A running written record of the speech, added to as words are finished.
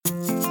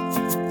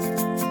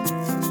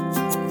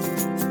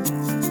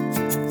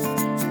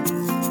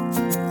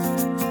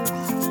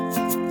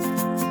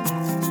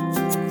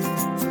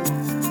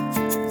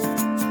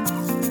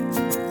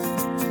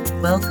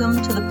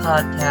Welcome to the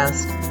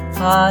podcast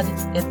Pod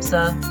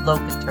Ipsa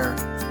Loquitur,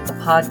 a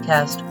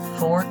podcast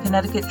for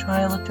Connecticut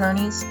trial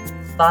attorneys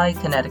by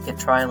Connecticut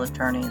trial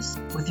attorneys,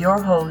 with your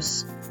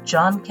hosts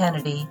John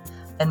Kennedy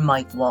and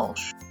Mike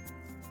Walsh.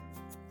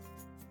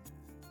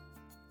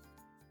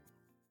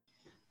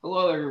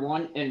 Hello,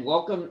 everyone, and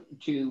welcome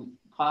to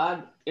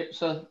Pod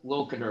Ipsa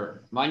Loquitur.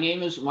 My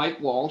name is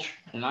Mike Walsh,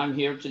 and I'm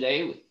here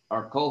today with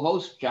our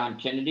co-host, John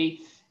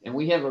Kennedy, and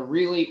we have a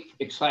really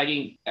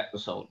exciting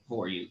episode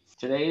for you.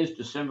 Today is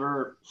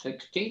December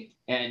 16th,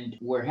 and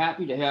we're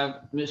happy to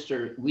have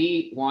Mr.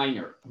 Lee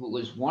Weiner, who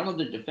was one of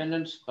the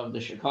defendants of the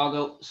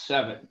Chicago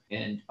 7.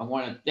 And I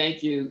want to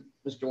thank you,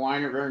 Mr.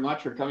 Weiner, very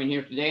much for coming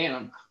here today, and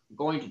I'm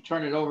going to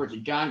turn it over to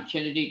John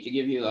Kennedy to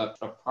give you a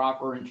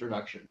proper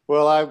introduction.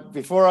 Well,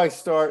 before I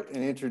start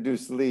and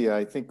introduce Lee,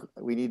 I think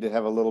we need to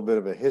have a little bit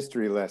of a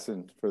history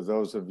lesson for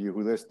those of you who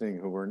are listening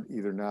who were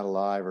either not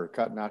alive or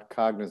not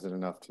cognizant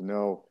enough to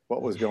know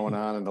what was going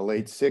on in the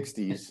late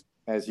 60s.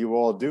 As you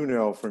all do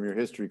know from your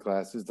history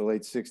classes, the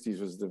late 60s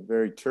was the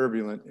very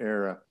turbulent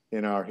era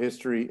in our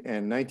history,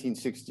 and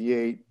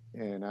 1968,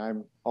 and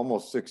I'm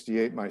almost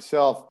 68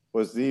 myself,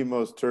 was the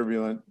most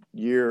turbulent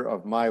year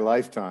of my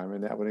lifetime,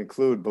 and that would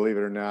include, believe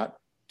it or not,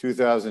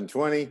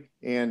 2020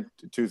 and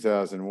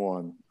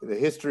 2001. The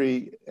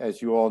history,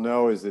 as you all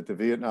know, is that the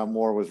Vietnam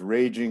War was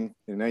raging.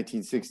 In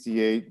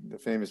 1968, the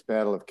famous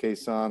Battle of Khe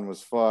Sanh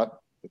was fought.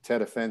 The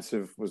Tet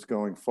Offensive was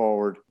going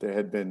forward. There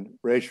had been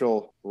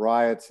racial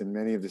riots in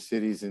many of the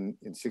cities in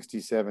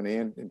 67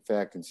 and, in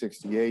fact, in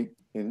 68.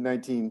 In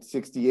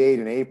 1968,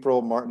 in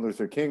April, Martin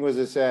Luther King was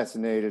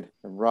assassinated,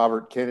 and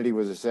Robert Kennedy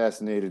was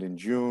assassinated in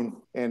June.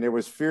 And there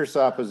was fierce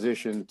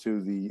opposition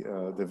to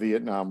the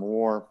Vietnam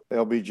War.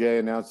 LBJ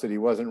announced that he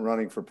wasn't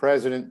running for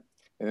president.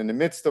 And in the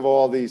midst of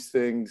all these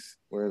things,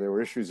 where there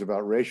were issues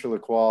about racial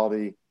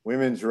equality,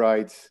 women's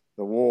rights,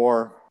 the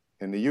war,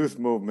 and the youth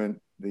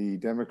movement, the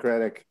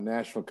Democratic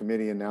National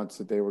Committee announced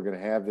that they were going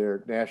to have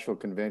their national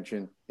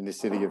convention in the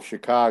city of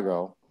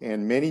Chicago.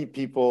 And many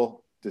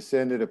people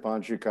descended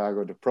upon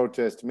Chicago to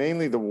protest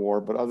mainly the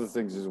war, but other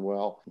things as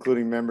well,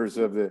 including members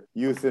of the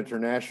Youth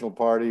International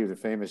Party, the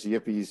famous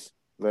Yippies,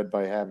 led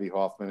by Abbie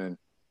Hoffman and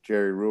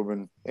Jerry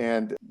Rubin.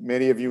 And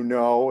many of you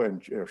know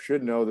and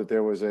should know that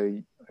there was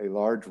a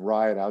large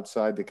riot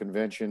outside the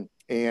convention,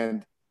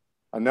 and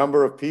a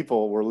number of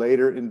people were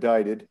later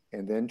indicted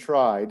and then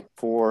tried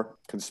for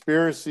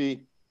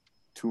conspiracy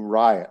to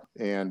riot.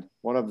 And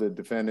one of the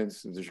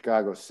defendants of the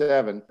Chicago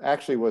 7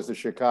 actually was the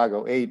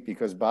Chicago 8,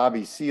 because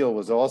Bobby Seale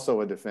was also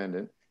a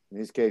defendant. And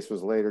his case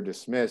was later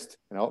dismissed.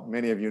 And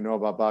many of you know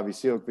about Bobby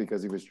Seale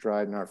because he was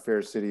tried in our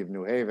fair city of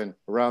New Haven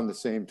around the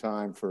same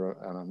time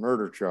on a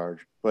murder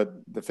charge. But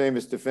the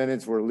famous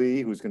defendants were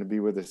Lee, who's going to be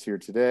with us here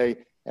today,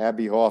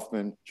 Abbie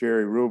Hoffman,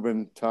 Jerry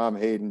Rubin, Tom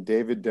Hayden,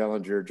 David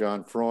Dellinger,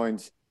 John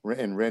Freunds,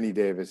 and Rennie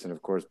Davis, and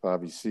of course,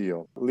 Bobby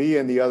Seale. Lee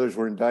and the others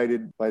were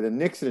indicted by the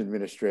Nixon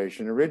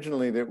administration.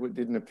 Originally, there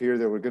didn't appear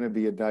there were going to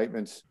be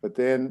indictments, but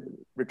then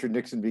Richard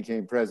Nixon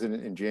became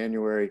president in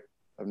January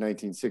of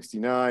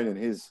 1969, and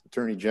his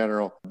Attorney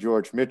General,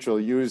 George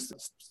Mitchell, used a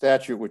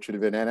statute which had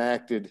been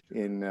enacted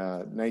in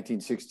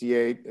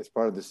 1968 as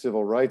part of the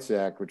Civil Rights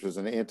Act, which was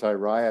an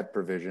anti-riot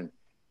provision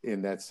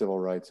in that Civil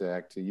Rights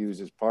Act, to use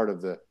as part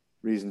of the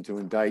reason to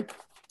indict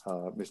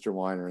Mr.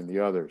 Weiner and the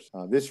others.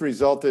 This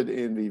resulted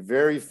in the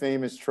very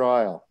famous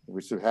trial,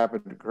 which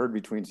occurred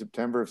between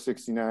September of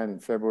 69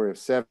 and February of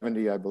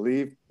 70, I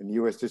believe, in the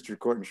U.S. District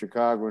Court in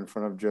Chicago in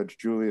front of Judge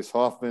Julius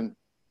Hoffman,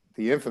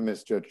 the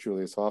infamous Judge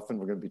Julius Hoffman.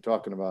 We're going to be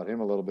talking about him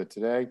a little bit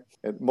today.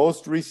 And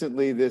most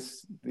recently,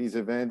 these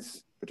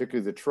events,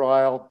 particularly the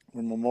trial,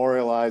 were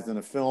memorialized in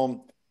a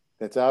film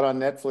that's out on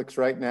Netflix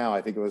right now.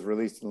 I think it was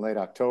released in late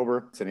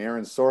October. It's an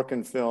Aaron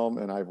Sorkin film,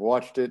 and I've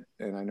watched it,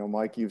 and I know,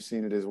 Mike, you've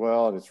seen it as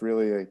well. And it's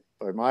really,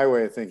 by my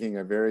way of thinking,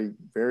 a very,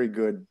 very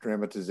good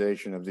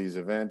dramatization of these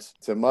events.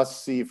 It's a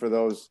must-see for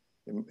those,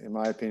 in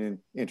my opinion,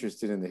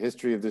 interested in the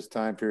history of this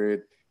time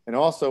period, and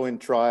also in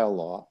trial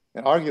law.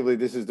 And arguably,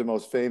 this is the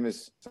most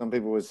famous, some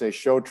people would say,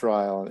 show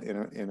trial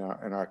in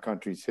our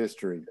country's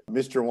history.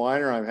 Mr.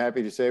 Weiner, I'm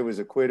happy to say, was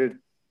acquitted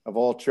of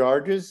all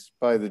charges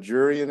by the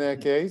jury in that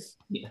case.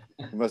 Yeah.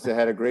 He must have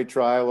had a great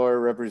trial lawyer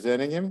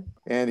representing him.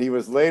 And he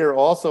was later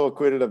also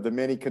acquitted of the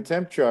many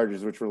contempt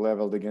charges which were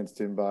leveled against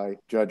him by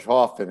Judge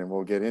Hoffman, and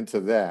we'll get into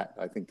that.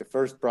 I think the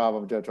first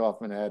problem Judge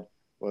Hoffman had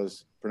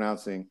was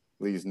pronouncing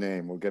Lee's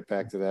name. We'll get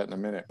back to that in a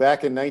minute.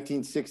 Back in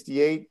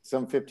 1968,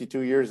 some 52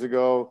 years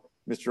ago,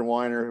 Mr.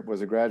 Weiner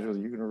was a graduate of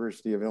the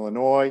University of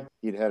Illinois.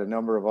 He'd had a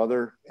number of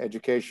other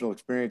educational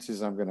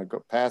experiences. I'm going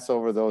to pass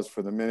over those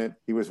for the minute.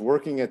 He was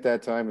working at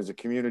that time as a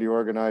community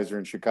organizer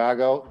in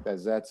Chicago.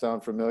 Does that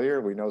sound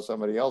familiar? We know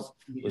somebody else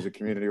was a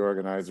community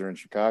organizer in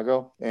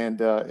Chicago.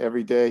 And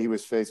every day he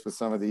was faced with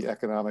some of the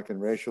economic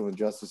and racial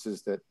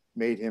injustices that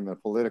made him a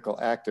political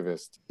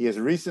activist. He has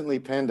recently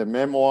penned a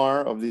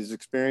memoir of these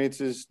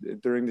experiences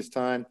during this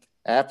time,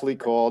 aptly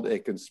called A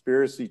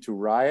Conspiracy to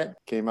Riot.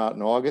 Came out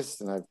in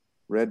August, and I've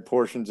read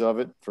portions of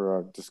it for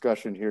our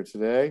discussion here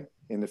today.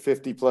 In the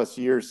 50 plus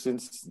years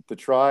since the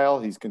trial,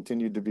 he's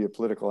continued to be a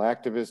political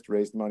activist,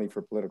 raised money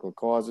for political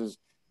causes,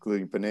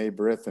 including B'nai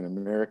B'rith and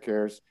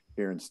AmeriCares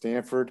here in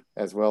Stamford,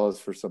 as well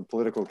as for some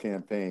political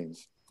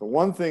campaigns. So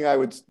one thing I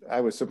was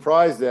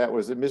surprised at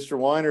was that Mr.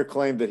 Weiner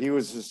claimed that he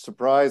was as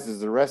surprised as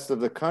the rest of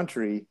the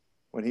country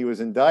when he was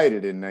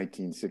indicted in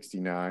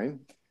 1969.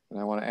 And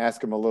I want to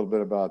ask him a little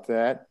bit about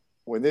that.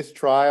 When this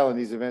trial and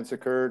these events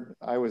occurred,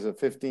 I was a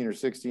 15 or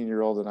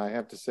 16-year-old, and I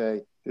have to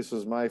say, this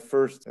was my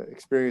first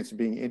experience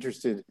being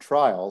interested in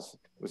trials.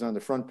 It was on the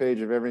front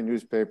page of every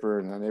newspaper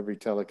and on every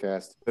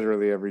telecast,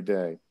 literally every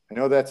day. I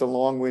know that's a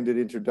long-winded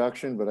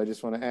introduction, but I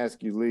just want to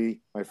ask you,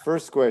 Lee, my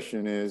first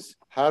question is,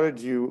 how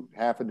did you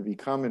happen to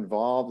become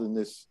involved in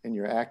this, in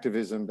your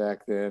activism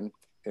back then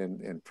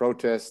and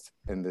protest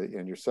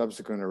and your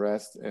subsequent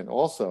arrest? And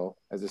also,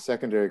 as a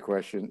secondary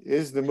question,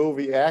 is the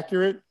movie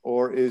accurate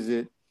or is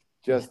it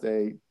just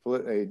a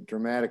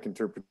dramatic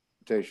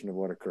interpretation of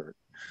what occurred?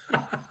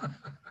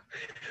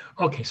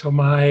 Okay, so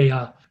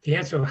the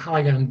answer of how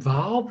I got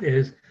involved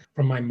is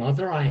from my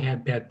mother. I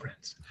had bad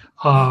friends.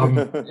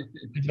 I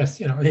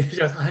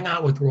just hung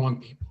out with the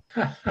wrong people.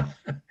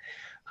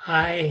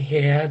 I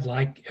had,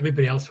 like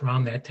everybody else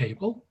around that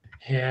table,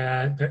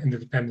 in the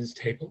defendant's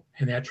table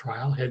in that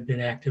trial, had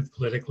been active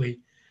politically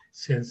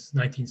since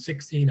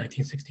 1960,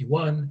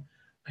 1961,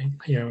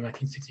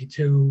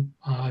 1962.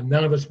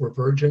 None of us were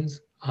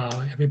virgins.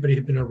 Everybody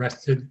had been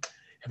arrested.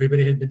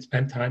 Everybody had been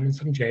spent time in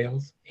some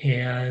jails.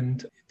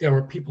 And there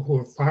were people who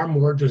were far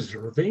more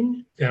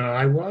deserving than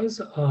I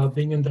was of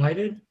being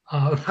indicted.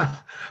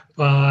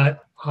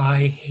 But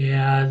I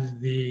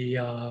had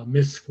the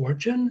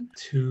misfortune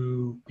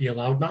to be a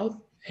loudmouth.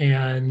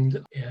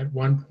 And at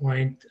one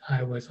point,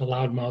 I was a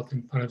loudmouth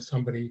in front of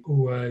somebody who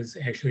was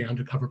actually an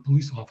undercover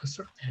police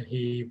officer. And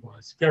he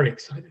was very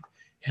excited.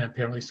 And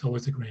apparently so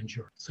was the grand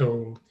jury.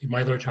 So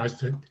my lawyer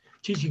charged it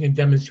teaching and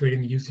demonstrating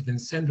the use of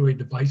incendiary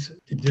devices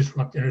to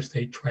disrupt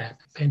interstate traffic.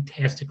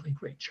 Fantastically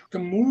great job. The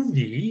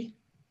movie,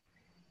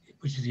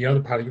 which is the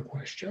other part of your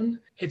question,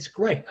 it's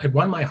great. It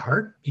won my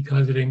heart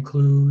because it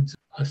includes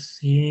a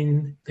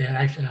scene that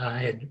actually I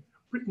had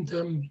written to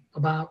them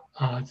about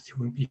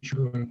to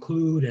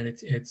include, and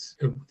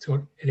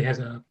it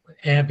has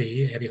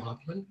Abby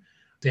Hoffman,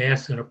 was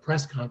asked at a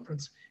press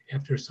conference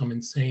after some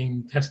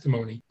insane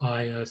testimony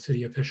by a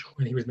city official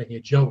when he was making a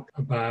joke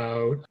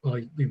about, well,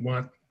 we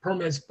want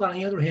permits, but on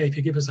the other hand, if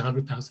you give us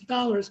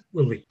 $100,000,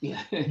 we'll leave.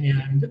 Yeah.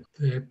 And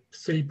the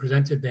city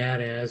presented that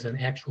as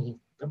that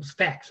was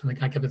facts. And the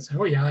guy kept saying,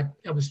 oh yeah,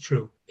 that was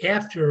true.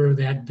 After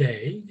that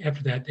day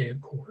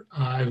of court,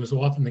 it was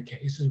often the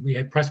case is we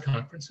had press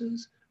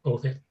conferences,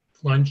 both at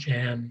lunch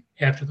and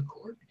after the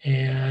court.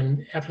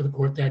 And after the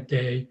court that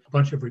day, a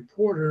bunch of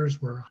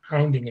reporters were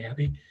hounding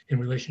Abby in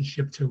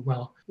relationship to,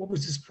 well, what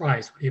was his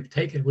price? Would he have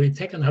taken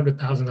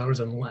 $100,000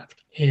 and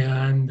left?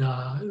 And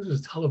it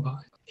was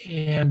televised.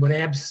 And what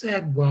Ab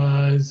said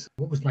was,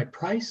 what was my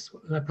price?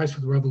 What was my price for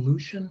the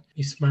revolution?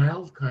 He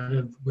smiled kind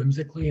of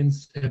whimsically and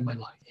said, my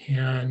life.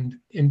 And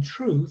in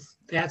truth,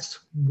 that's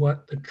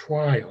what the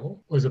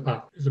trial was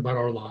about. It was about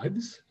our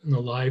lives and the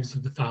lives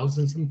of the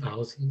thousands and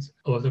thousands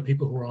of other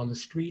people who were on the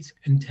streets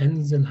and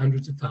tens and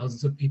hundreds of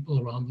thousands of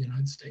people around the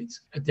United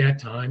States at that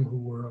time who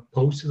were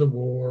opposed to the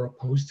war,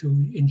 opposed to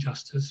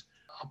injustice,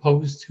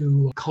 opposed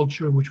to a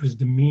culture which was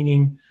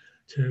demeaning,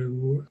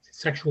 to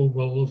sexual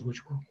roles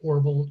which were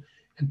horrible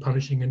and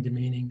punishing and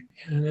demeaning,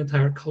 and an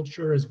entire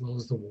culture as well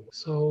as the war.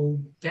 So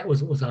that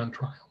was what was on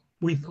trial.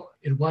 We thought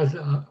it was,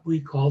 we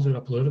called it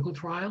a political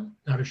trial,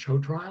 not a show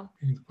trial,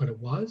 but it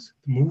was.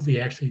 The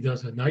movie actually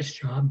does a nice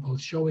job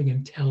both showing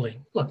and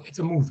telling. Look, it's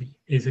a movie.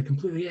 Is it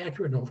completely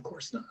accurate? No, of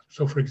course not.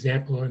 So for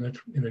example, in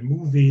the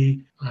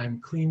movie,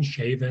 I'm clean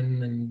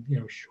shaven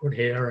and short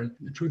hair, and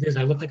the truth is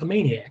I look like a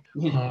maniac.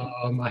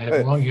 I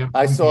had long hair.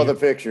 I saw the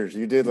pictures.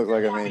 You did look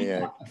like a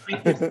maniac.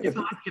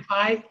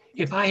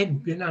 If I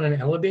had been on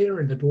an elevator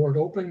and the door had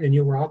opened and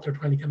you were out there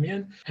trying to come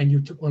in and you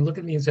took one look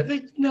at me and said,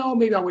 hey, no,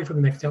 maybe I'll wait for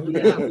the next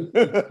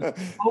elevator.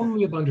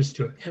 Only have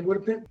understood and would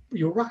have been,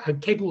 you're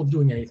right, capable of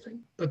doing anything.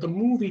 But the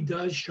movie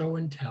does show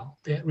and tell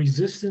that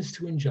resistance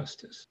to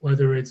injustice,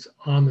 whether it's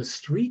on the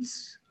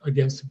streets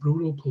against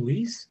brutal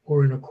police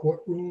or in a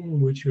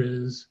courtroom which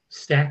is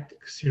stacked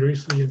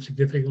seriously and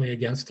significantly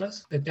against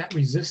us, that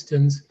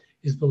resistance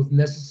is both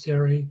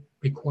necessary,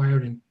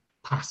 required, and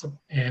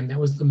possible. And that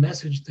was the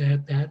message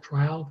that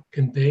trial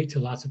conveyed to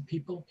lots of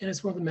people. And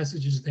it's one of the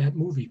messages that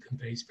movie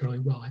conveys fairly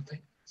well, I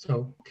think.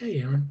 So,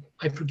 okay, Aaron,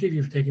 I forgive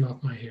you for taking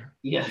off my hair.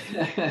 Yeah.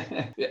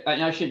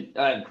 And I should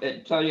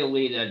tell you,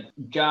 Lee, that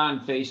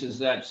John faces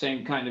that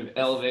same kind of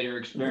elevator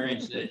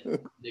experience that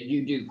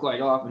you do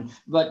quite often.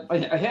 But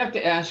I have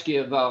to ask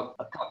you about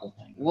a couple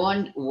things.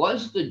 One,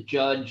 was the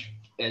judge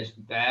as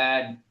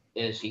bad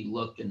as he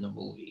looked in the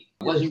movie?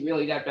 Was he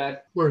really that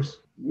bad? Worse.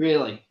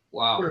 Really?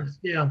 Wow. Worse,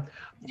 yeah.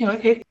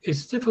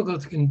 It's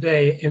difficult to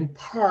convey. In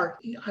part,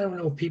 I don't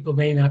know, people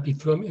may not be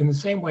familiar. In the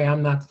same way,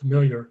 I'm not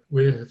familiar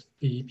with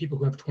the people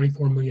who have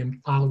 24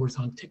 million followers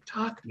on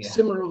TikTok. Yeah.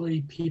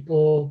 Similarly,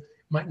 people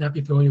might not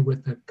be familiar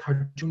with the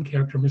cartoon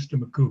character Mr.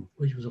 Magoo,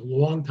 which was a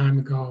long time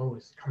ago. It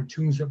was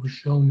cartoons that were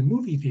shown in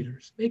movie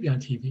theaters, maybe on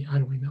TV, I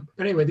don't remember.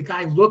 But anyway, the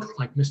guy looked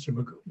like Mr.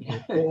 Magoo. He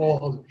was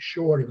bald, he was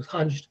short, he was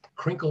hunched,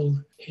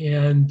 crinkled,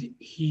 and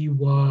he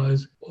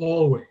was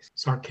always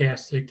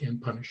sarcastic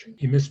and punishing.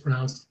 He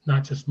mispronounced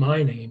not just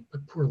my name,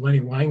 but poor Lenny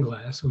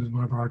Weinglass, who was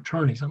one of our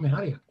attorneys. I mean,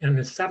 how do you, in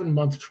a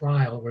 7-month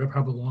trial, whatever,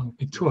 however long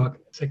it took,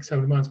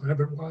 6-7 months,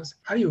 whatever it was,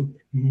 how do you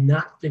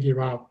not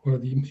figure out one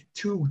of the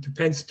 2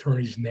 defense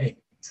attorneys' names?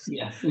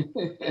 Yeah.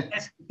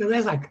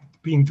 That's like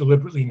being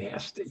deliberately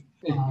nasty.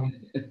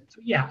 So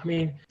yeah, I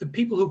mean, the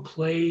people who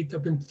played, there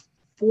have been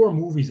 4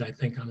 movies, I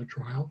think, on the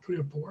trial, 3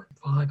 or 4,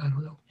 5, I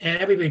don't know.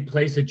 And everybody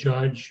plays the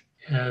judge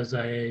as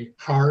a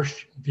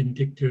harsh,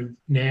 vindictive,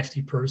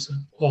 nasty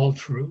person, all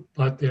true.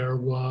 But there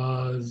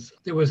was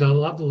a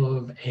level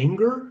of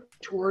anger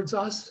towards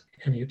us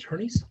and the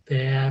attorneys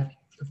that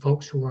the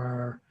folks who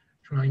are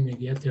trying to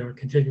get their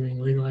continuing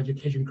legal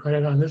education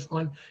credit on this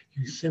one,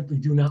 you simply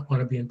do not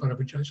want to be in front of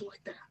a judge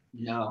like that.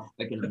 No,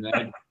 I can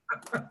imagine.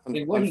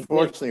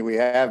 Unfortunately, we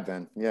have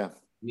been, yeah.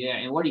 Yeah,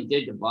 and what he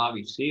did to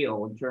Bobby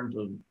Seale in terms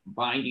of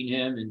binding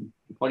him and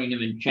putting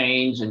him in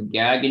chains and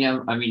gagging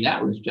him, I mean,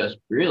 that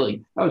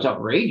was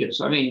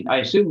outrageous. I mean, I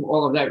assume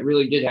all of that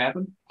really did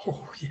happen?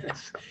 Oh,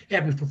 yes. It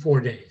happened for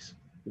 4 days.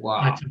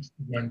 Wow. Not just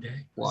one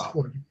day. Wow.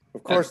 4 days.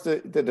 Of course, the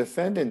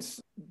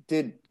defendants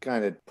did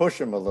kind of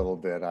push him a little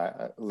bit,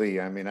 Lee.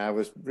 I mean, I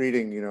was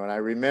reading, and I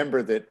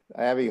remember that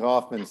Abbie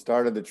Hoffman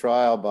started the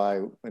trial by,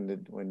 when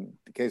the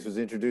case was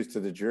introduced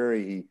to the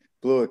jury, he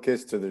blew a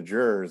kiss to the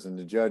jurors, and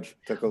the judge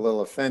took a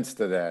little offense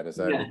to that, as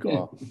I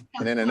recall.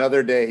 And then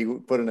another day, he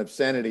put an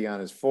obscenity on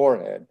his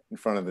forehead in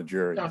front of the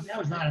jury. No, that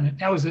was not in it.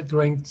 That was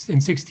in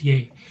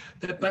 '68.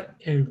 But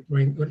we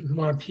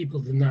wanted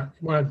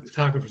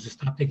photographers to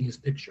stop taking his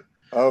picture.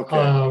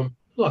 Okay.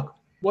 Look,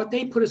 what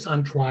they put us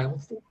on trial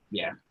for,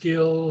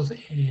 skills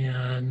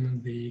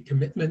and the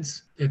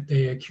commitments that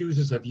they accuse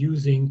us of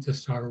using to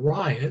start a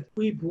riot,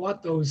 we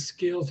brought those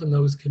skills and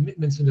those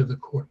commitments into the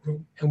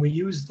courtroom, and we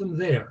used them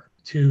there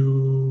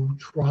to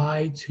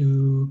try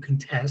to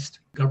contest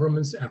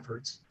government's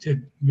efforts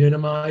to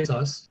minimize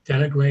us,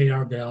 denigrate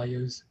our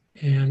values,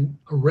 and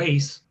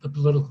erase the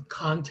political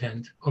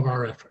content of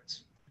our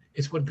efforts.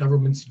 It's what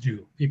governments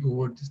do. People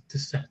who are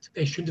dissent.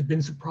 They shouldn't have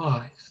been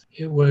surprised.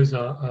 It was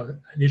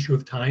an issue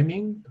of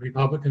timing. The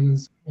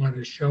Republicans wanted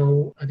to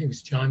show, I think it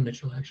was John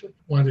Mitchell actually,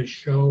 wanted to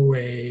show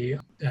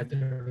that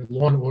their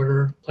law and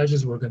order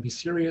pledges were going to be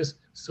serious.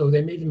 So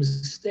they made the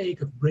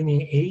mistake of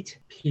bringing 8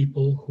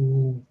 people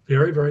who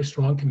very, very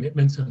strong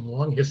commitments and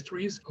long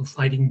histories of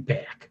fighting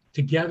back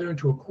together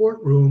into a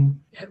courtroom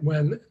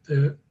when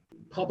the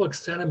public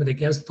sentiment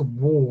against the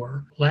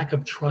war, lack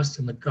of trust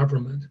in the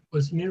government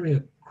was nearing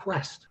a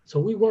crest. So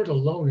we weren't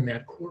alone in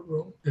that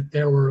courtroom, that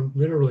there were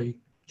literally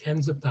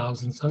tens of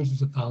thousands,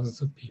 hundreds of thousands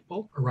of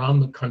people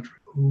around the country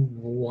who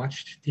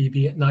watched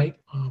TV at night,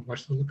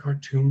 watched little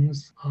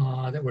cartoons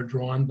that were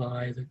drawn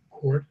by the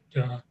court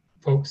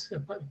folks,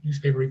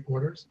 newspaper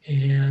reporters.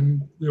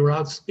 And we were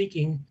out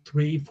speaking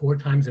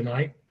 3-4 times a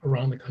night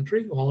around the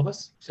country, all of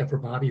us, except for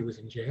Bobby, who was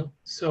in jail.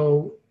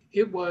 So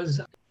it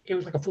was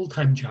like a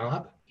full-time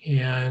job,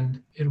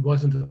 and it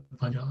wasn't a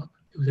fun job.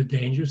 It was a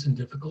dangerous and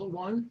difficult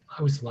one.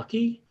 I was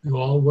lucky, we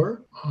all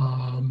were,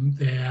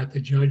 that the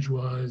judge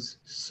was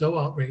so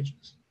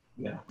outrageous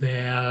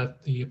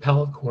that the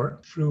appellate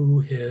court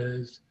threw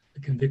the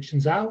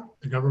convictions out.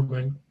 The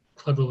government,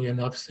 cleverly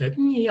enough, said,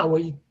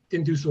 you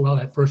didn't do so well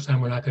that first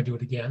time, we're not going to do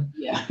it again.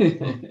 Yeah.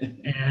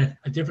 And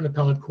a different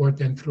appellate court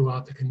then threw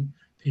out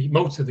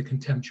most of the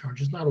contempt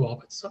charges, not all,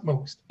 but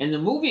most. And the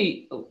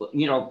movie,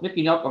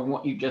 picking up on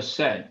what you just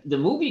said, the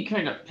movie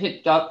kind of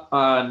picked up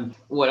on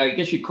what I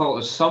guess you call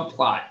a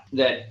subplot,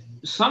 that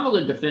some of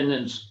the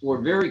defendants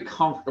were very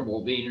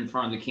comfortable being in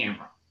front of the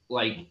camera,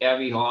 like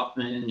Abbie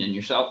Hoffman and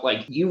yourself.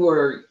 Like, you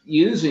were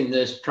using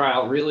this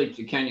trial really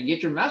to kind of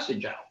get your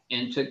message out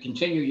and to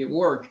continue your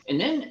work. And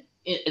then,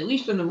 at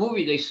least in the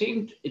movie, it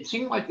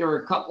seemed like there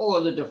were a couple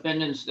of the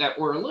defendants that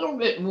were a little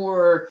bit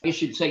more, I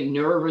should say,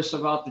 nervous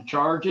about the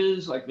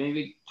charges, like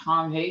maybe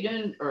Tom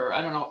Hayden, or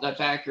I don't know if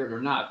that's accurate or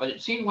not, but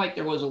it seemed like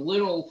there was a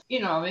little,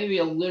 maybe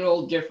a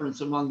little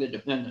difference among the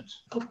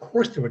defendants. Of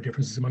course there were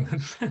differences among the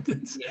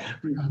defendants. Yeah.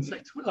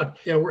 Look,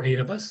 there were 8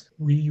 of us.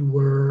 We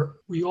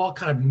all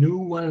kind of knew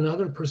one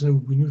another. The person who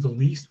we knew the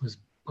least was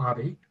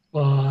Bobby,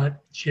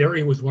 but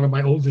Jerry was one of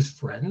my oldest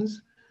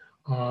friends.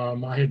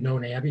 I had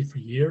known Abbie for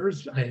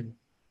years. I had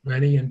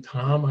Lenny and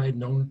Tom I had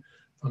known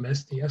from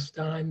SDS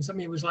times. I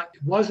mean,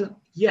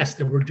 yes,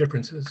 there were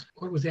differences.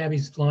 What was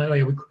Abbie's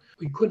line?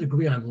 We couldn't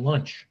agree on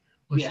lunch,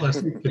 much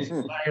less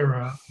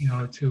conspire,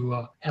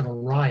 to have a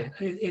riot.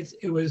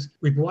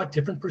 We brought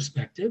different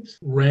perspectives.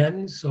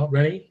 Rennie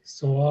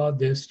saw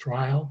this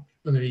trial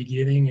from the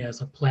beginning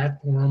as a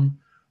platform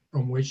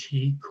from which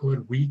we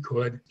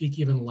could speak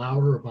even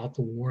louder about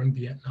the war in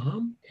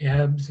Vietnam.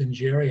 Abby and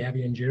Jerry,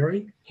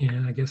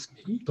 and I guess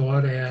me,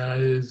 thought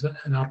as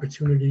an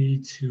opportunity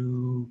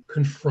to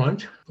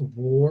confront the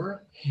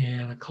war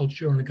and a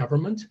culture and a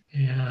government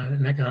and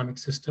an economic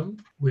system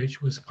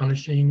which was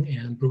punishing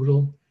and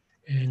brutal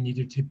and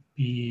needed to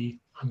be,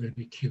 I'm going to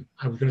be cute,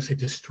 I was going to say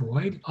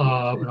destroyed,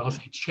 but I'll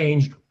say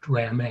changed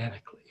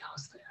dramatically.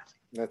 How's that?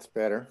 That's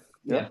better.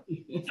 Yeah.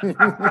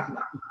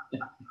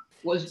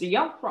 Was the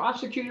young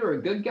prosecutor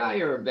a good guy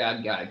or a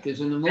bad guy?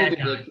 Because in the movie,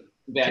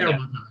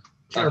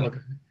 Terrible guy.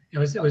 It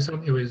was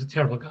a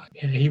terrible guy,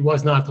 and he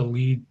was not the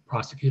lead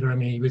prosecutor. I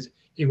mean,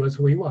 he was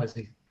who he was.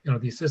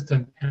 The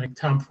assistant, and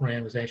Tom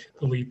Ferran was actually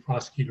the lead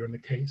prosecutor in the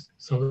case.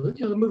 So,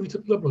 the movie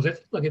took liberals.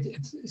 It's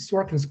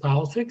Sorkin's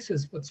politics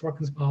is what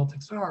Sorkin's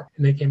politics are,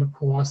 and they came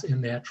across in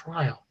that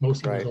trial.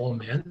 Mostly it was all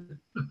men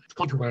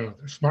talking to one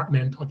another, smart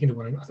men talking to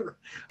one another.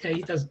 Okay,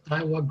 he does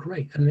dialogue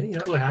great, and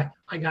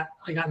I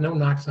got no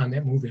knocks on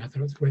that movie. I thought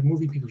it was a great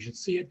movie. People should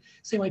see it.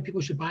 Same way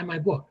people should buy my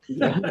book.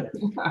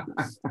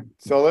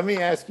 So let me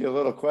ask you a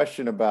little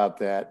question about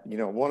that.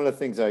 One of the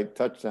things I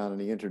touched on in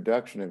the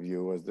introduction of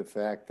you was the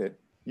fact that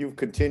you've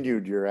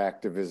continued your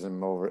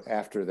activism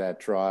after that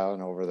trial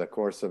and over the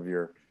course of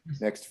your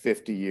next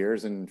 50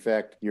 years. And in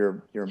fact,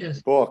 your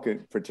book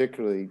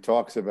particularly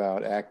talks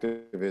about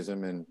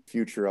activism and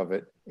future of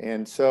it.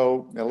 And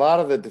so a lot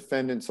of the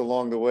defendants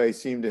along the way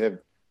seem to have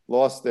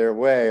lost their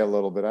way a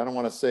little bit. I don't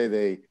want to say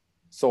they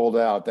sold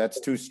out. That's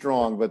too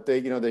strong, but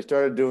they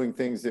started doing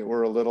things that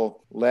were a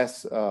little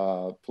less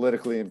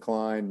politically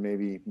inclined,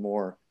 maybe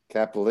more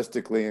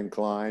capitalistically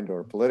inclined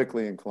or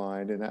politically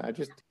inclined. And I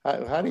just,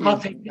 how do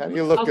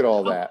you look at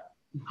all that?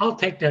 I'll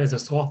take that as a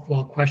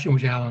softball question,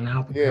 which Alan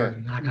now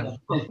prepared.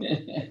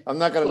 I'm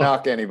not going to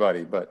knock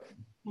anybody, but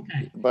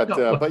okay. But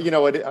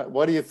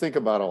what do you think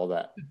about all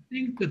that?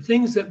 The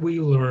things that we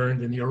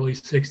learned in the early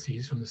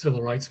 60s from the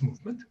civil rights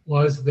movement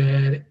was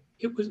that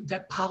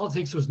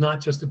politics was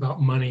not just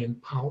about money and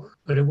power,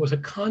 but it was a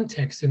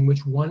context in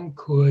which one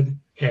could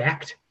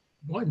act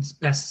one's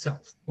best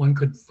self. One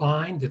could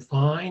find,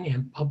 define,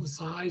 and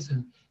publicize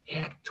and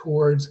act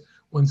towards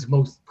one's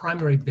most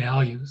primary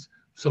values,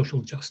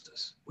 social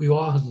justice. We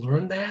all had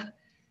learned that,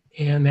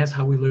 and that's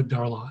how we lived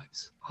our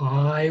lives.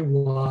 I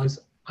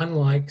was,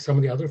 unlike some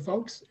of the other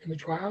folks in the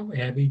trial,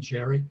 Abby,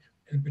 Jerry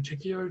in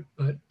particular,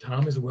 but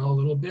Tom as well a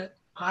little bit,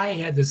 I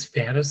had this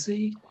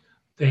fantasy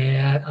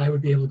that I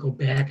would be able to go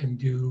back and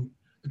do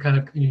the kind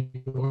of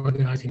community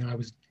organizing I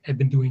had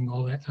been doing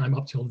all that time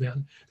up till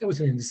then. That was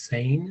an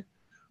insane,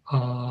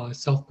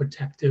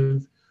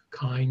 self-protective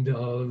kind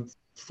of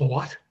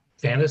thought,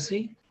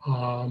 fantasy.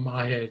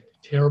 I had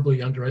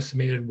terribly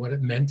underestimated what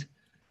it meant,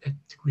 that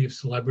degree of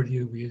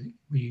celebrity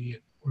we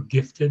were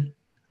gifted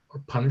or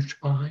punished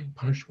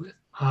with.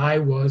 I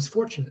was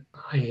fortunate.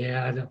 I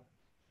had a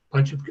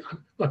bunch of,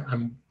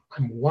 I'm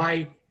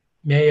white,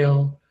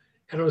 male,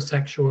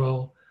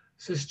 heterosexual,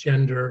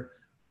 cisgender.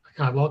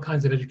 I have all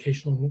kinds of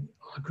educational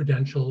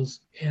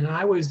credentials, and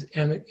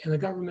the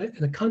government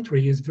and the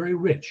country is very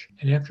rich.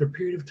 And after a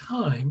period of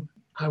time,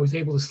 I was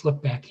able to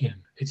slip back in.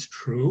 It's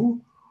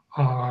true.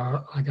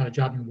 I got a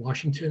job in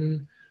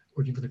Washington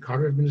working for the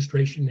Carter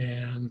administration,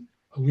 and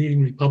a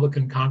leading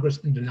Republican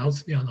congressman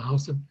denounced me on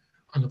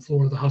the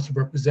floor of the House of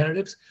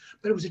Representatives.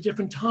 But it was a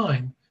different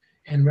time,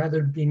 and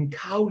rather than being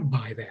cowed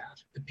by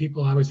that, the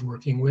people I was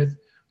working with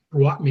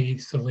brought me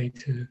suddenly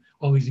to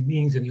all these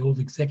meetings in the old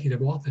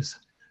executive office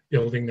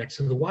building next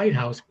to the White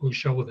House. Will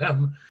show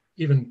them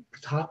even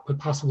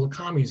possible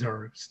commies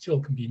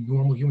still can be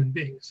normal human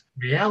beings.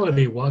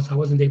 Reality was I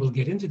wasn't able to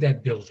get into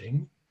that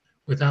building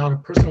without a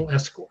personal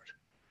escort,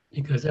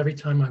 because every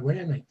time I went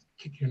in, they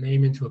kick your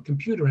name into a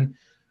computer and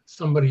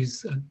some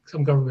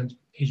government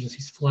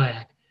agency's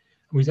flag.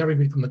 It was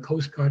everybody from the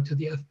Coast Guard to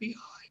the FBI.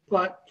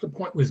 But the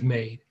point was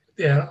made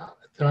that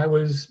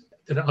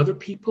other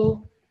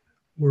people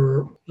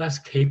were less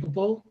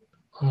capable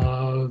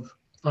of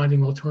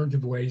finding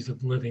alternative ways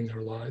of living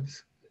their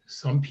lives.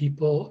 Some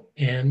people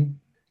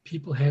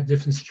have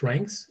different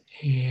strengths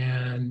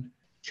and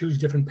choose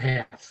different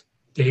paths.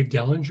 Dave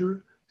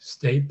Dellinger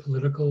stayed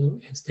political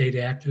and stayed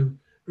active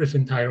for his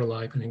entire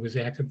life, and he was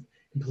active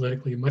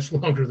politically much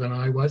longer than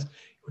I was.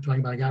 We're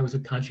talking about a guy who was a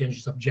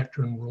conscientious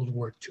objector in World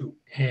War II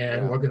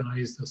and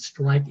organized a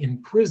strike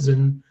in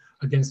prison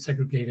against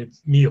segregated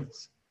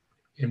meals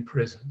in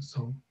prison.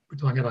 So we're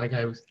talking about a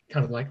guy who's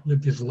kind of like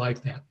lived his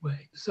life that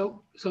way.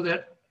 So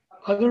that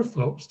other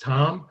folks,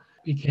 Tom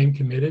became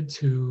committed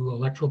to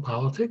electoral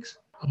politics.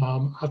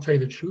 I'll tell you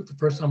the truth. The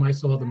first time I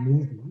saw the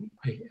movie,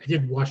 I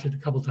did watch it a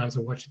couple of times.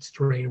 I watched it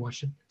straight, I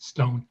watched it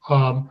stoned.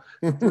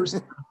 First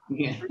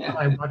time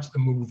I watched the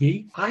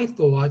movie, I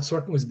thought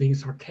Sorkin was being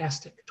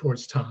sarcastic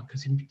towards Tom,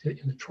 because in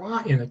the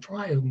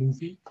trial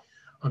movie,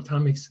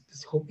 Tom makes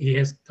this hope. He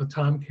has the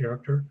Tom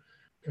character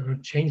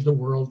change the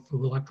world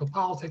through electoral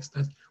politics.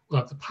 We'll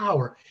have the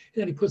power.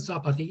 And then he puts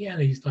up at the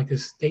end, he's like a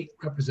state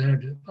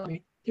representative. I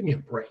mean, Give me a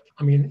break.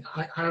 I mean,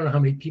 I don't know how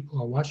many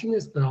people are watching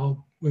this, but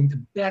I'll willing to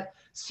bet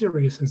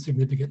serious and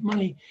significant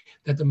money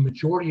that the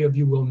majority of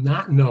you will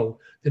not know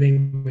the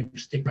name of your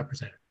state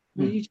representative.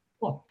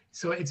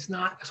 So it's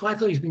not, so I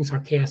thought he was being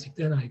sarcastic.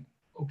 Then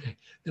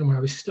when I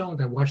was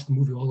stoned, I watched the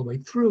movie all the way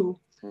through.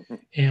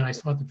 And I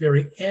saw at the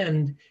very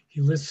end,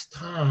 he lists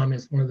Tom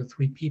as one of the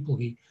three people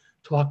he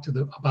talked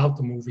to about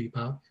the movie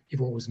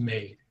before it was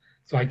made.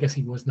 So I guess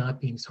he was not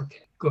being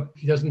sarcastic. Good.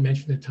 He doesn't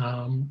mention that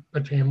Tom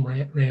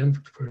ran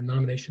for a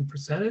nomination for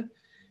Senate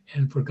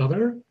and for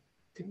governor.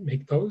 Didn't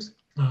make those.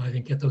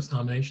 Didn't get those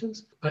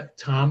nominations. But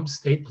Tom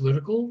stayed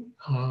political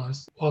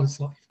all his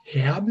life.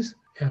 Habs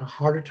had a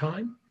harder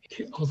time.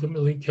 He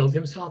ultimately killed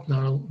himself,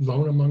 not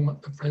alone among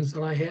the friends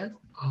that I had.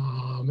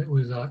 It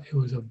was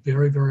a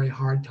very, very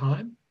hard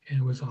time, and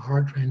it was a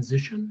hard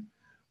transition.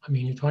 I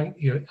mean,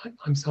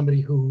 I'm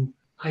somebody who,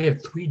 I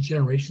have 3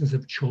 generations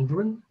of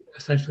children,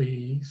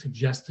 essentially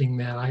suggesting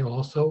that I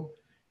also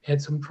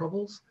had some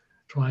troubles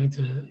trying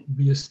to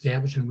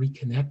reestablish and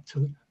reconnect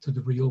to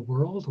the real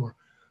world, or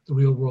the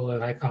real world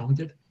that I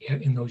founded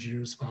in those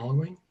years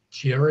following.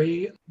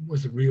 Jerry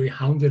was really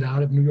hounded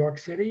out of New York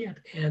City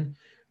and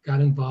got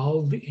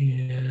involved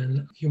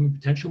in human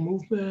potential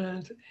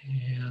movement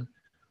and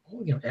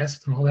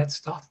EST and all that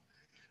stuff.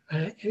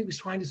 And he was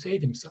trying to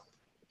save himself.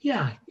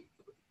 Yeah,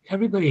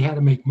 everybody had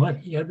to make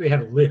money. Everybody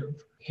had to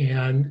live.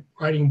 And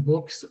writing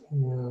books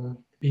or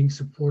being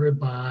supported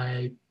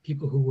by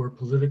people who were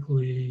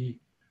politically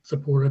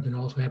supportive and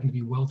also happened to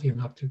be wealthy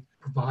enough to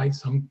provide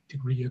some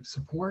degree of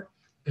support,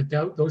 that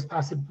those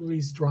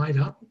possibilities dried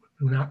up,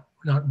 were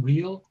not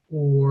real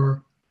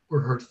or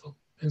were hurtful.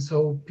 And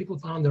so people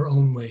found their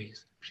own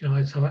ways. So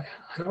I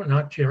don't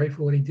knock Jerry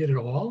for what he did at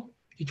all.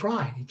 He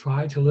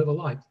tried to live a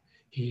life.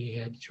 He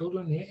had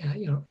children.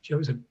 Jerry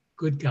was a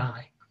good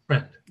guy,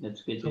 friend.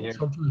 That's good to hear.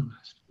 So do the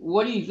rest.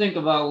 What do you think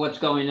about what's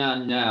going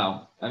on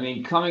now? I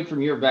mean, coming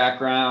from your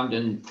background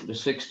in the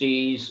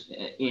 60s,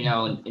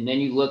 and then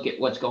you look at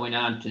what's going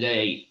on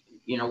today,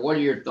 what are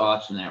your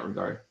thoughts in that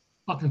regard?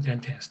 Fucking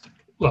fantastic.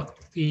 Look,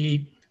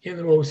 here's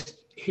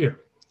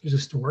a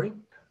story.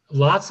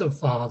 Lots of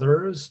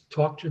fathers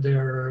talk to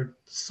their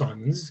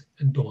sons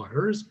and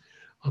daughters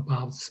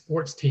about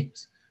sports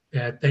teams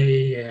that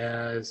they,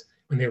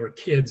 when they were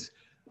kids,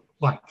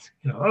 liked.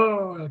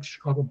 Like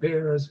Chicago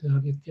Bears,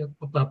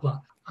 blah, blah, blah.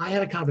 I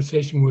had a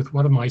conversation with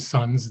one of my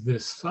sons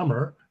this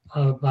summer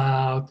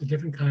about the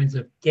different kinds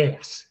of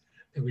gas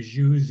that was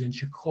used in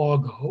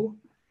Chicago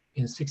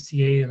in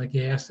 '68 and the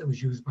gas that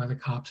was used by the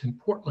cops in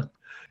Portland.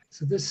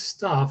 So this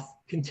stuff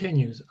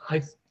continues.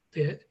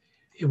 It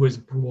was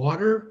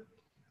broader,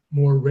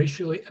 more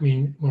racially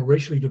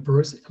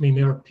diverse. I mean,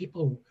 there are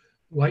people,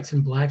 whites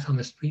and blacks on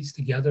the streets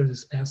together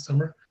this past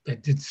summer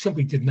that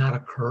simply did not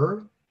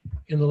occur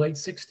in the late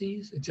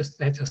 60s.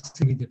 That just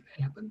simply didn't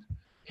happen.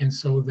 And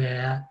so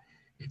that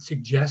it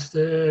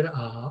suggested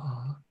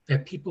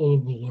that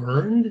people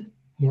learned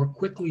more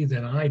quickly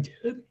than I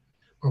did,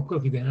 more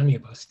quickly than any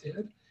of us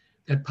did,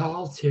 that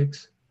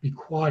politics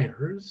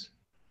requires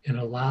and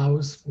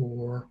allows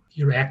for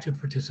your active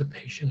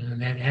participation.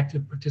 And that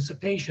active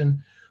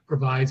participation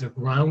provides a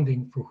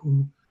grounding for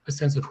a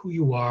sense of who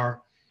you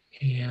are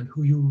and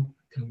who you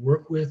can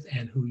work with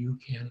and who you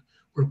can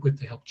work with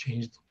to help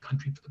change the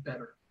country for the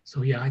better.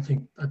 So yeah, I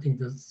think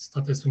the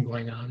stuff that's been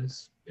going on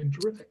has been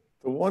terrific.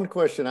 The one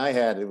question I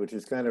had, which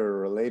is kind of a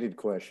related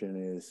question,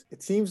 is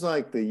it seems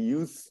like the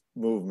youth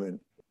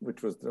movement,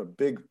 which was a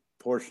big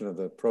portion of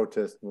the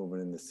protest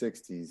movement in the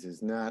 60s,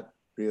 is not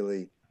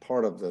really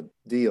part of the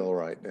deal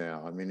right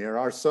now. I mean, there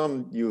are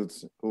some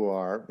youths who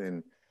are,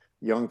 and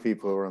young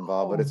people who are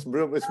involved, but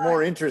it's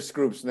more interest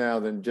groups now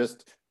than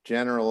just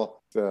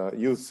general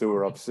youths who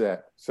are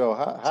upset. So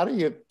how do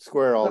you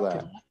square all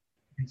that?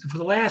 So for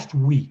the last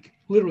week,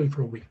 literally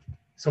for a week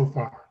so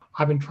far,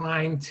 I've been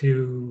trying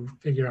to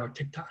figure out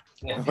TikTok.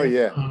 Oh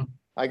yeah,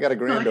 I got a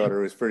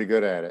granddaughter who's pretty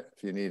good at it.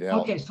 If you need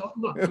help. Okay, so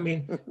look, I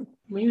mean,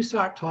 when you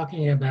start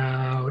talking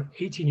about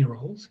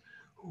 18-year-olds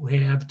who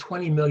have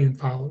 20 million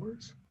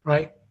followers,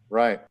 right?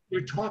 Right.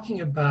 You're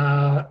talking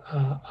about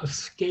a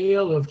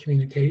scale of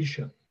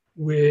communication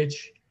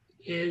which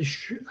is,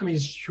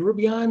 it's sure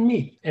beyond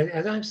me.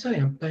 As I'm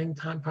saying, I'm spending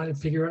time trying to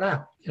figure it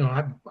out.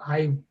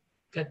 I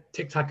got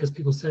TikTok because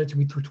people sent it to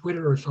me through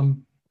Twitter or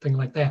something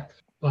like that.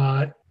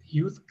 But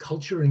youth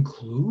culture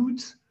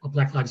includes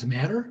Black Lives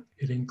Matter.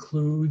 It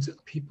includes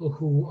people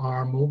who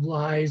are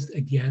mobilized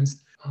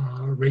against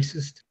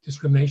racist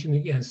discrimination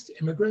against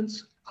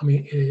immigrants.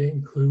 It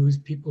includes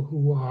people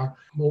who are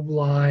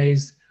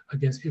mobilized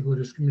against people who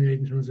are discriminated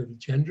in terms of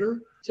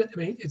gender.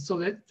 It's so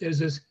that there's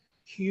this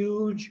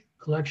huge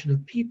collection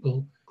of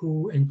people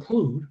who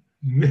include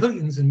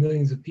millions and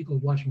millions of people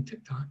watching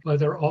TikTok, but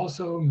there are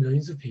also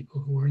millions of people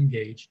who are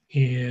engaged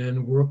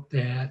in work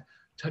that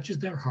touches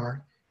their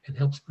heart and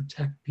helps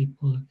protect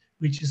people and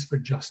reaches for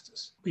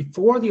justice.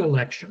 Before the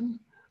election,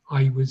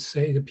 I would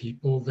say to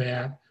people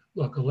that,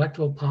 look,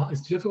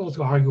 it's difficult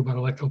to argue about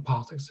electoral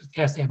politics. It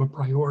has to have a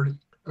priority.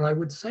 But I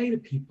would say to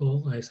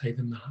people, and I say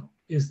them now,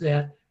 is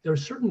that there are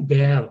certain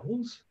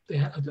battles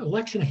that an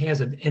election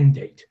has an end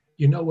date.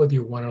 you know whether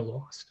you won or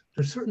lost.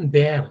 There's certain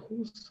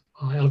battles,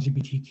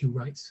 LGBTQ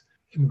rights,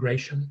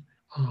 immigration,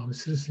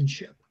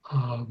 citizenship,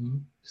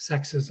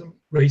 sexism,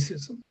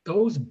 racism.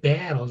 Those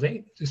battles,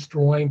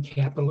 destroying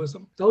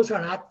capitalism. Those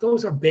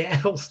are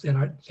battles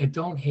that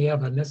don't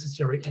have a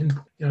necessary end.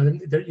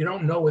 You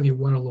don't know whether you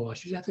won or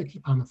lost. You have to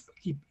keep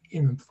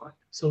in the fight.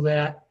 So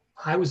that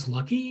I was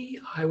lucky.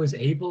 I was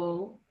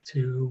able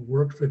to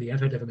work for the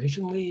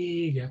Anti-Defamation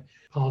League,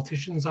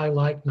 politicians I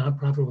liked,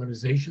 nonprofit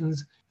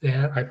organizations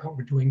that I thought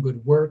were doing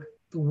good work.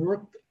 The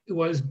work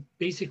was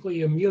basically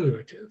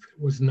ameliorative. It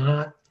was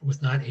not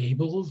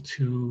able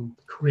to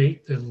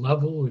create the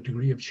level or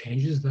degree of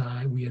changes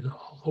that we had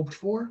hoped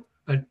for,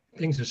 but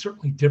things are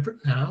certainly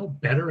different now,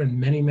 better in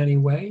many, many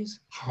ways,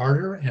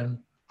 harder and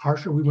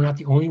harsher. We were not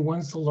the only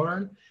ones to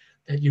learn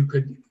that you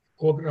could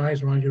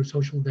organize around your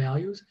social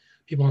values.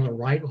 People on the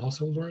right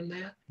also learned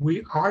that.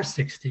 Our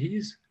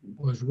 60s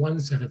was one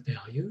set of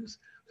values.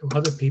 There were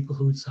other people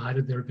who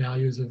decided their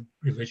values of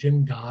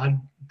religion,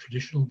 God,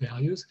 traditional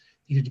values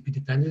needed to be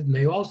defended, and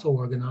they also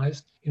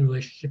organized in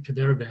relationship to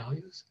their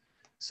values.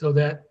 So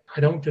that I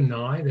don't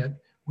deny that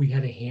we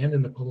had a hand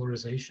in the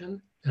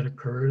polarization that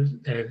occurs,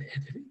 that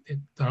it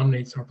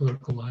dominates our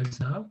political lives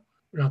now.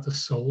 We're not the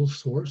sole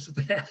source of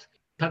that.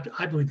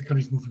 I believe the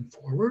country's moving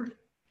forward,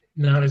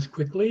 not as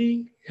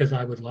quickly as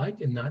I would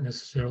like, and not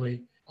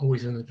necessarily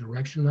always in the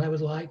direction I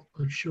would like,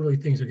 but surely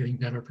things are getting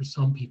better for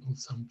some people in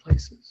some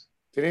places.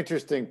 It's an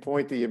interesting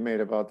point that you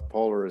made about the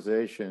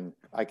polarization.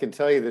 I can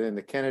tell you that in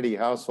the Kennedy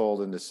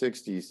household in the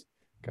 60s,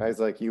 guys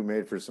like you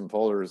made for some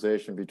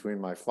polarization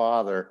between my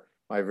father,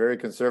 my very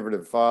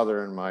conservative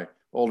father, and my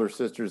older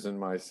sisters and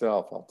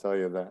myself. I'll tell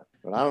you that.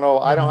 But I don't know.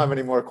 I don't have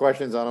any more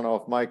questions. I don't know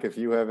if Mike, if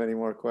you have any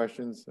more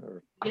questions.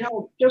 Or...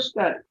 Just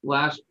that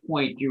last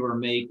point you were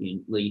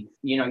making, Lee,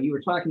 you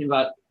were talking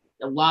about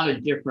a lot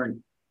of different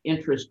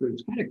interest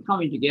groups kind of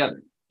coming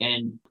together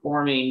and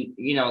forming,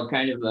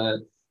 kind of a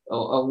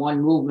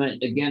one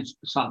movement against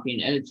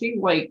something. And it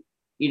seemed like,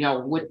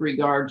 with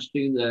regards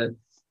to the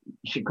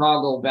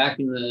Chicago back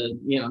in the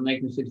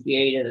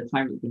 1968 at the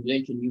time of the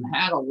convention, you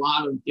had a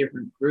lot of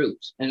different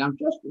groups. And I'm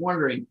just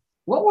wondering,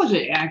 what was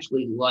it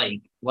actually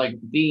like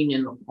being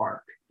in the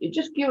park? It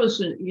just give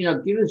us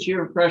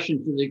your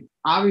impression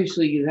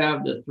obviously you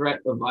have the threat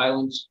of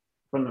violence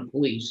from the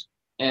police.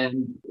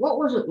 And what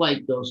was it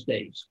like those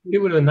days? It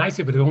would have been nice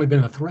if it had only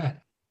been a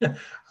threat.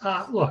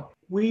 Look,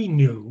 we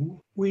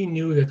knew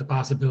that the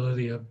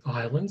possibility of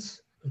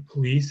violence, the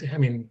police,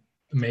 the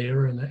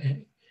mayor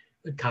and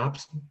the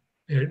cops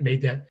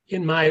made that.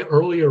 In my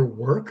earlier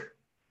work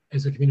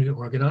as a community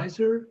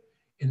organizer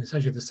in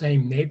essentially the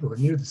same neighborhood,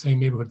 near the same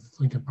neighborhood that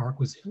Lincoln Park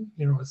was in,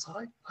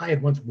 outside. I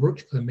had once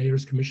worked for the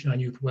Mayor's Commission on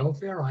Youth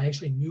Welfare. I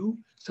actually knew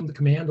some of the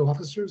command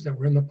officers that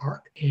were in the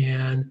park.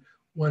 And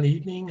one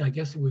evening, I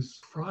guess it was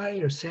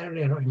Friday or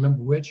Saturday, I don't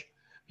remember which,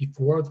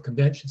 before the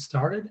convention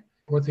started,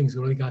 before things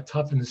really got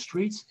tough in the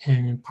streets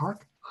and in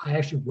park, I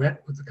actually went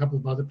with a couple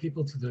of other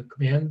people to the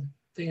command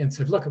thing and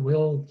said, look,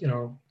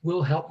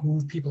 we'll help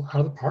move people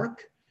out of the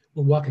park.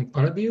 We'll walk in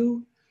front of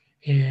you.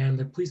 And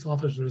the police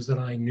officers that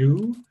I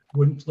knew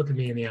wouldn't look at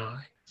me in the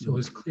eye. So it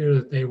was clear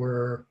that they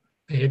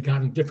had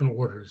gotten different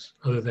orders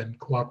other than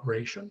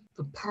cooperation.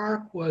 The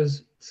park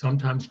was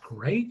sometimes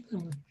great.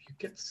 And you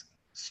get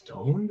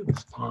stoned, it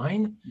was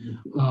fine.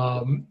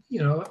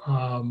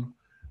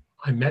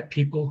 I met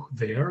people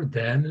there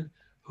then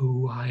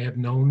who I have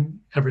known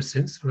ever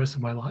since the rest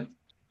of my life.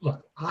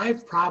 Look, I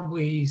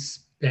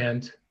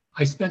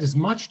spent as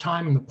much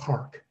time in the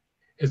park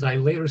as I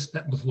later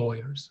spent with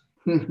lawyers.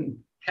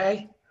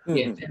 Okay?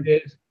 Yeah.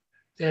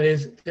 That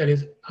is,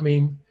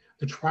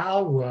 the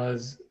trial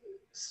was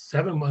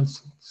 7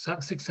 months,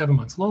 7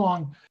 months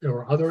long. There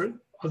were other,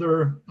 I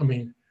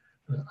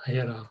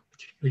had a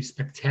particularly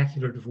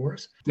spectacular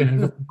divorce. Then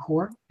ended up in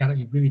court.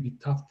 It'd really be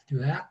tough to do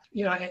that.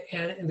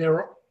 And there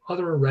were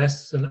other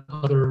arrests and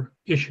other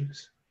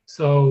issues.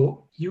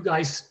 So you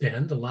guys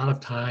spend a lot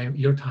of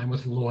your time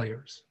with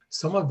lawyers.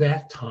 Some of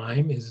that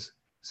time is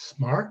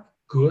smart,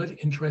 good,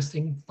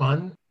 interesting,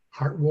 fun,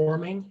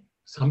 heartwarming.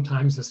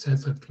 Sometimes a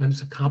sense of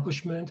tremendous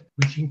accomplishment,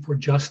 reaching for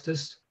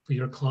justice for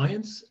your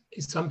clients.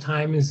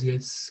 Sometimes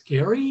it's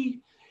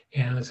scary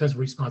and a sense of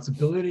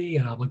responsibility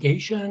and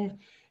obligation.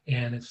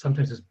 And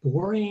sometimes it's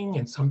boring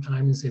and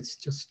sometimes it's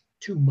just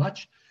too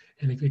much.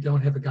 And if you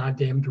don't have a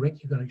goddamn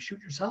drink, you're going to shoot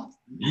yourself.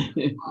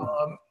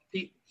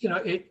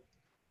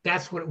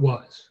 That's what it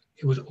was.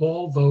 It was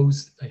all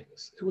those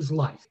things. It was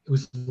life. It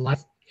was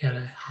life at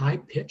a high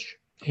pitch.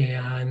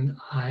 And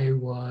I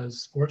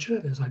was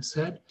fortunate, as I've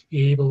said, to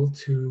be able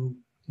to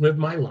live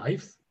my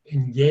life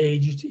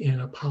engaged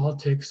in a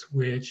politics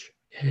which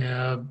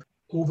have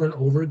over and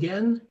over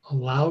again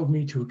allowed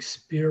me to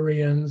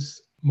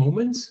experience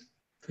moments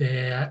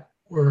that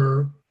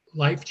were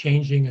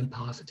life-changing and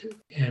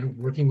positive, and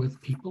working with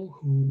people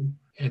who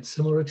had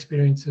similar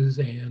experiences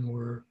and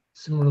were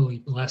similarly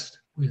blessed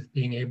with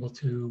being able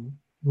to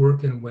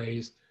work in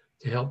ways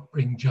to help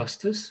bring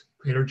justice,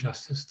 greater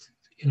justice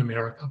in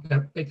America,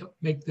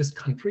 make this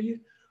country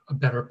a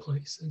better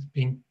place. It's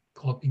being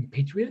called being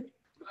patriot.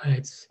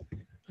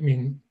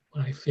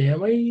 My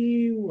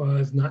family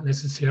was not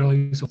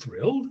necessarily so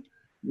thrilled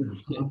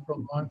for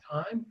a long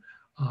time,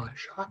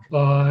 shocked,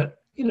 but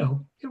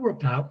it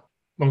worked out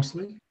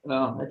mostly.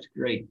 Oh, that's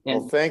great.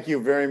 Well, thank you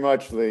very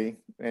much, Lee.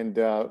 And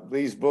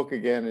Lee's book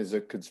again is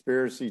A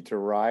Conspiracy to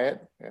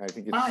Riot. I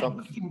think it's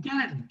something. You can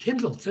get it in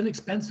Kindle. It's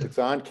inexpensive. It's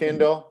on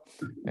Kindle.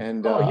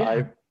 And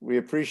we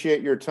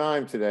appreciate your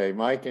time today.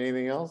 Mike,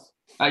 anything else?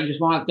 I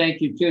just want to thank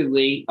you too,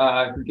 Lee,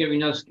 for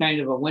giving us kind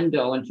of a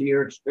window into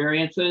your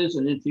experiences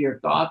and into your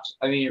thoughts.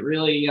 I mean, it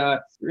really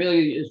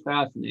is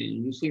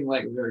fascinating. You seem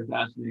like a very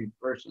fascinating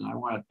person. I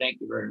want to thank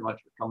you very much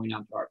for coming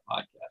on to our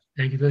podcast.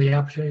 Thank you for the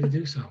opportunity to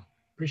do so.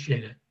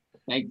 Appreciate it.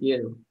 Thank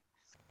you.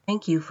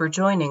 Thank you for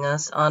joining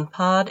us on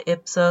Pod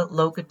Ipsa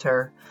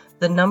Locator.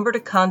 The number to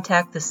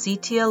contact the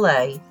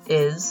CTLA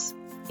is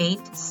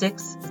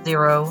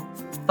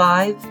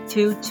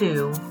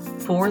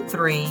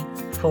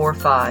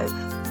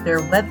 860-522-4345. Their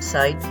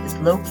website is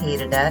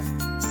located at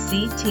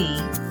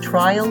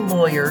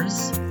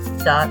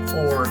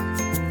cttriallawyers.org.